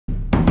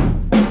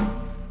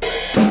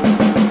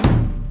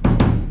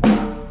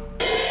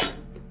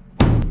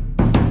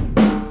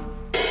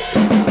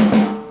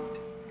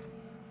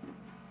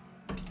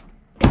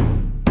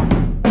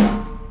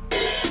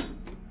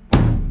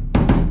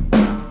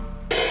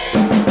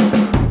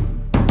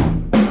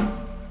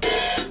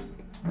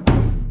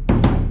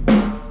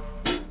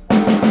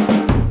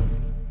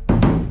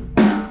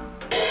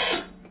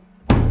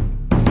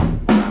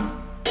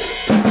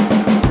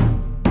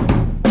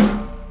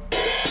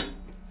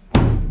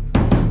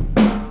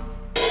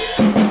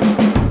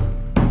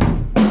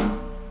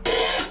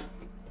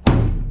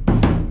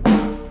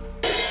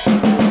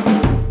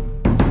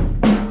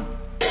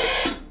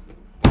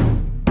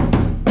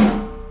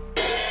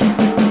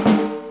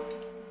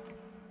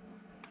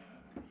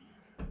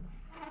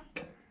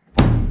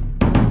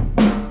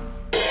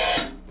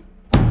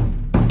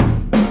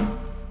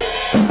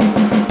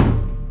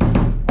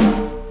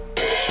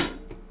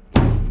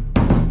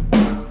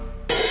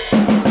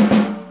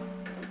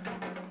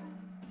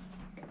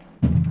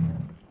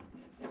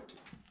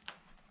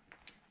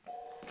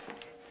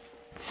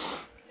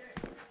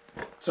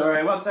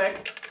Sorry, one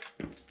sec.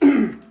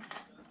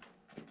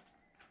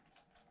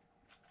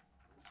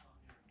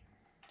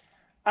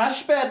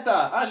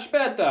 Aspetta,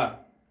 aspetta.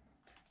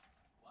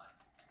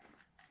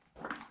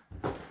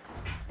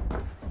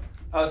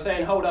 I was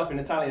saying hold up in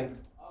Italian.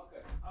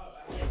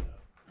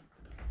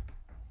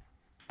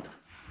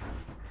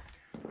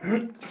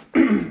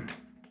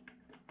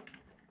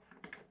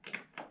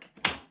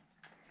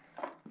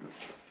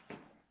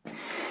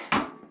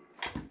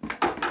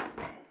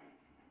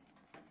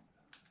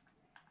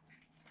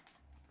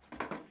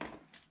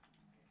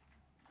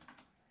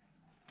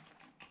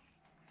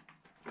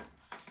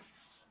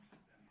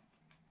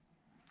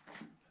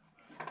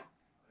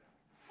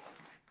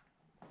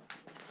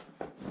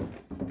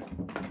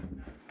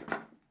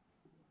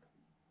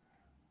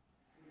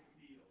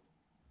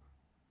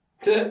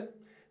 Okay.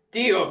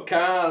 Dio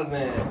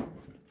calme.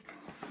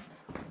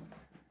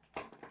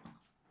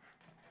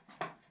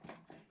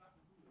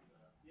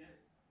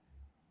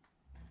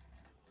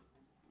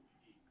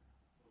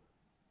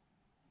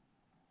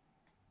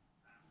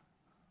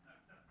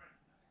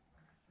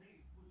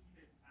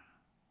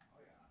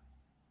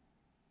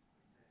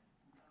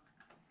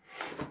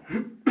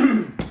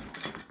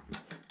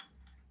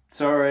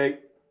 Sorry.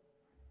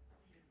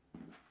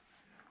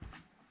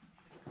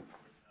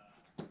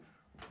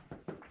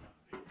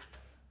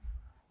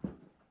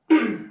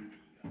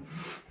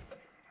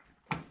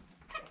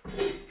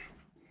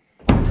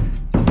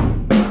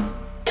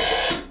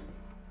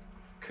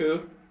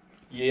 Cool.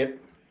 Yep.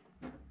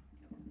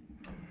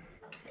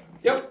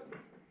 Yep.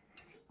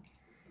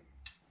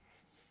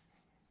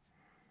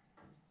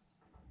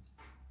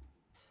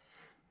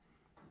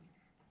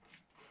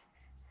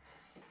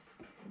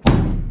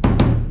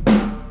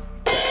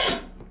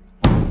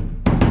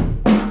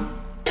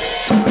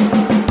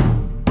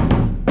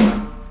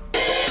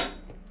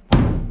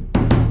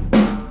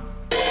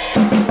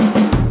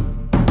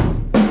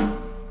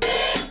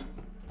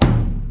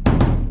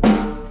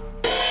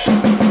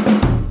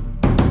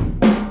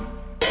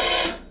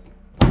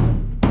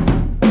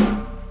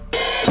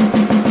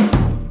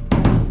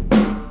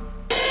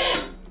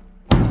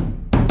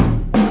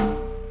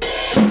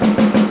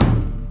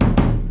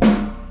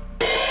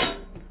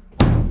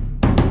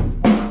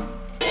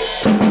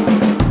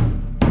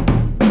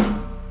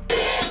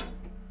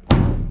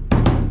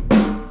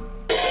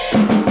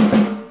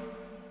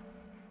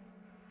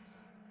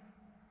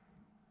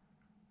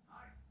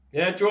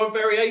 Yeah, do you want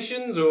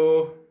variations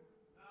or?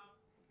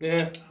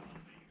 Yeah.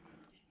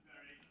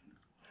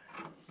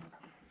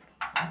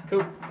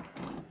 Cool.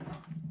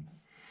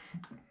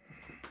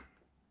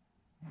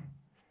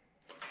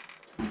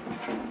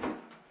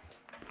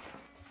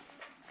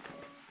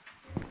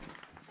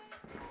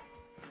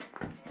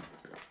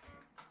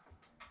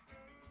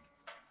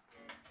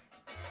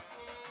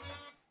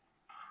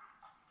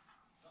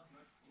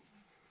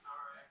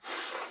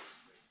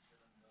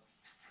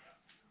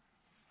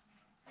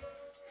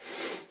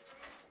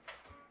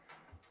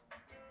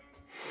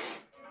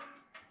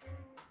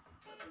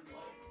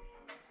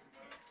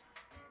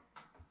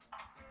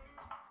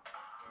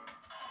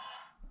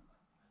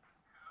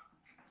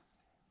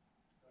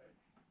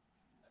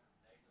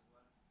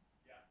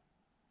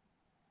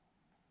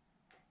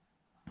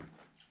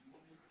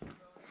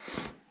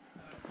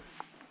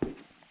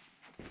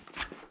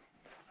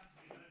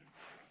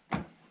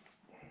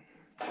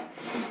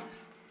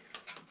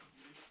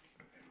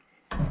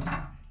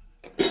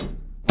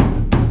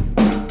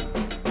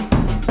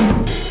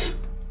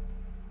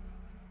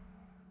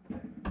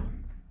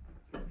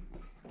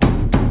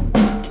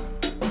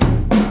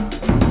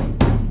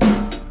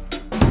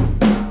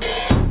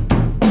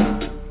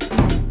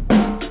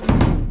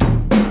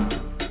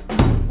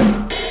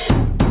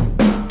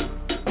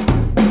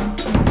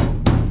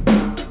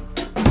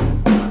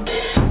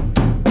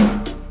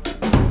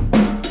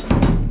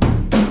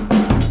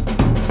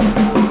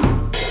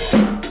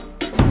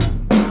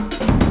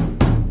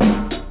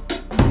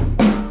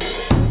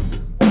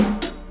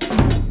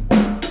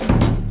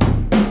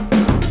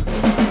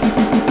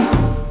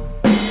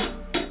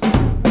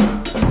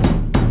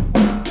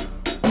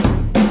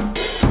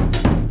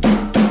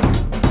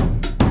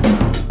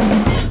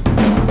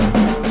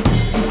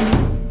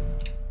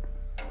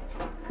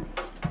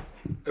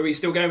 Are we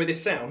still going with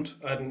this sound?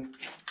 I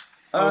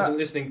wasn't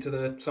listening to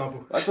the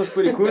sample. That was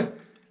pretty cool.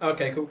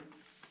 Okay, cool.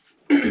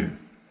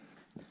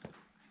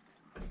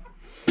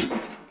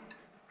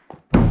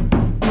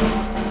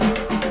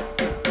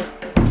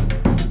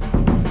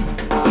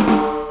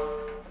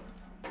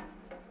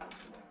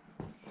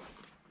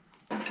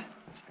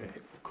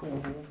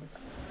 Cool.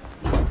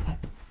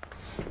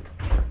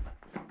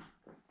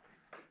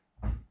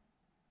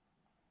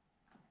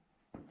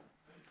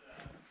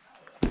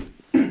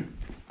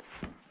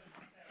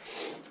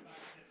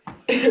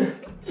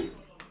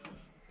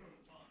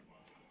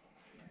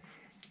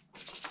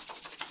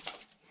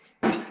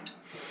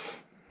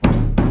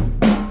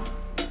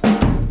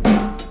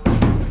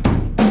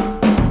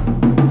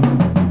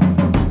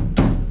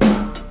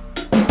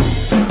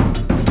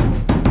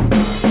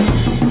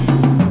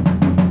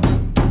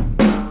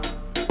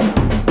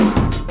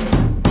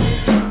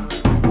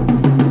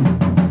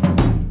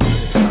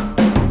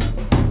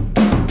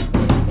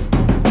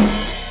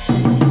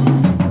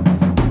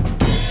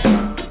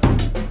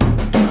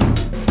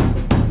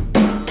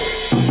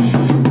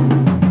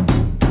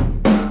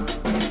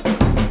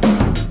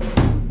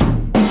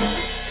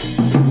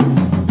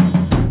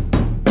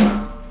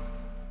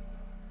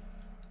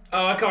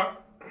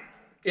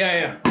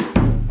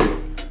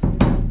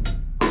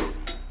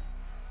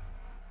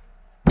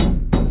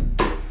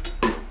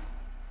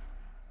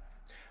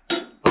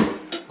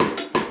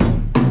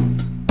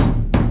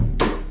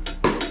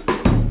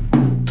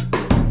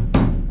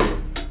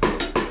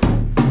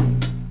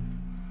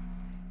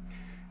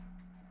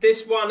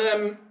 This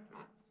one,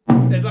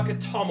 there's like a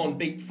tom on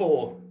beat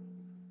 4.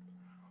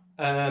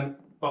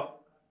 But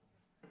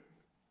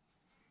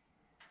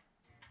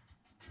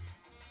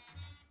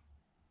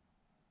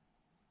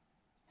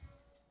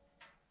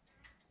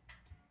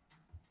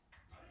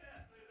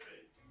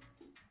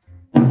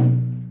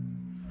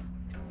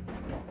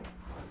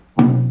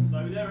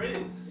So there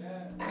is.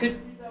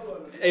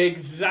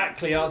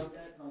 Exactly.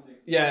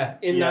 Yeah,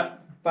 in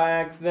that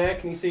bag there.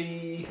 Can you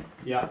see?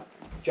 Yeah.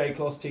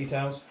 J-Cloth tea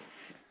towels.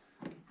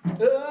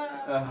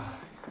 I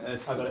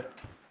got it.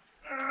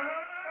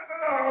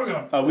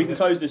 We can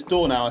close this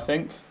door now, I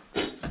think.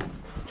 Do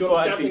you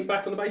want damping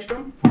back on the bass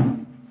drum?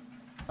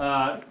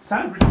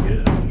 Sound really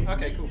good.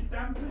 Okay, cool.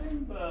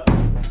 Dampening, but...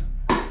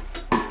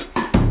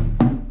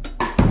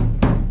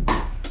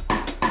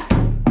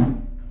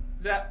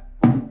 Is that?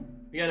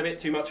 We're getting a bit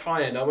too much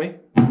high end, aren't we?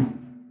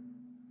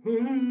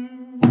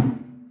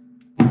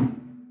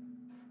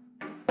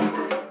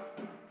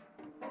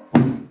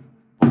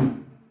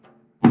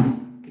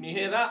 Can you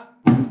hear that?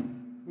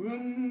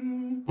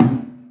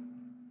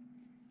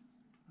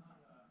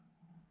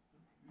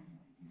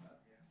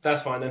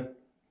 That's fine then.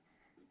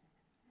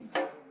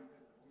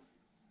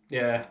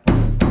 Yeah.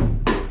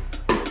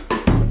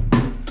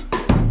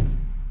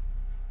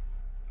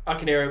 I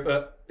can hear it,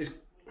 but it's...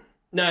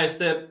 No, it's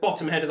the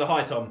bottom head of the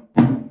high tom.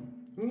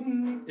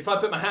 If I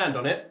put my hand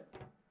on it...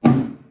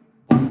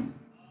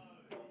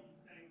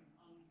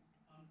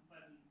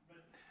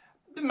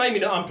 Maybe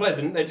not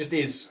unpleasant, there just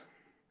is.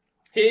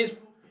 Here's...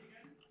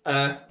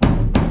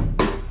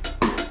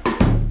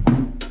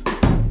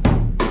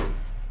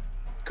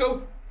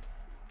 Cool.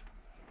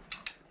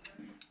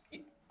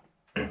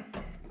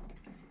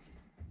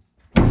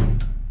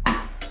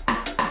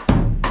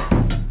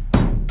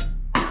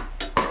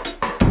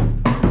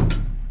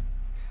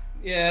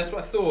 Yeah, that's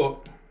what I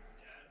thought.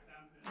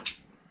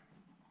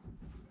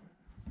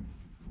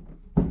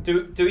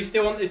 Do we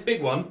still want this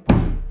big one?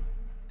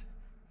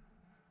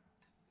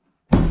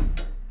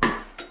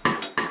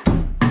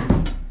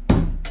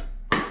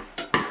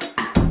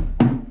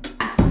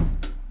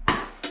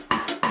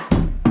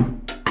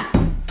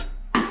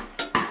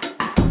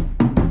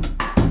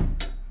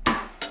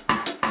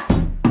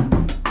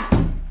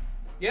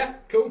 Yeah,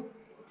 cool.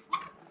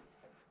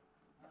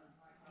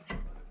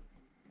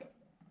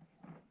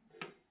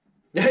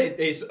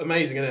 It's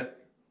amazing, isn't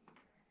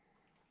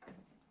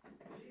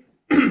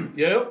it?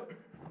 Yep.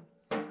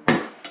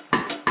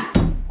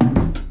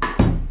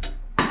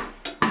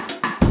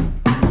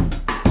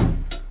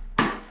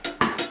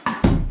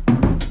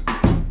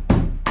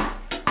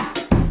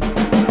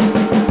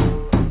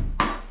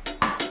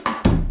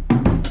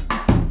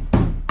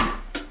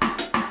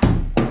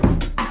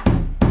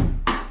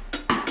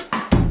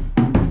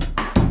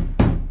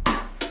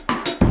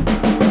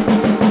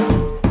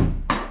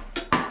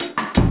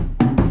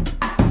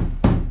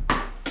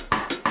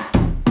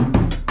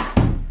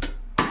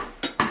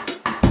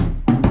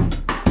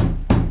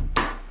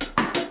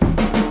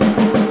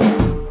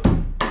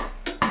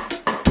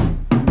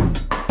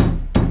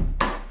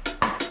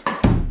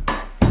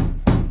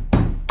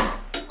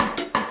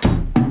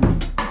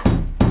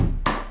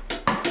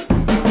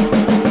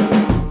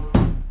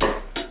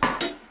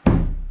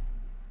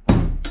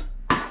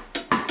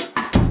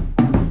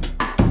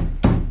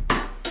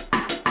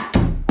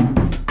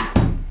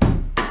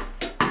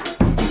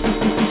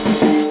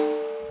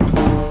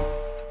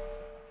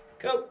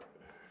 Cool.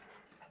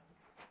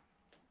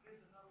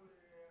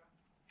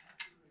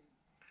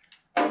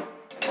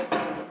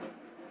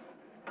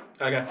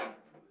 Okay.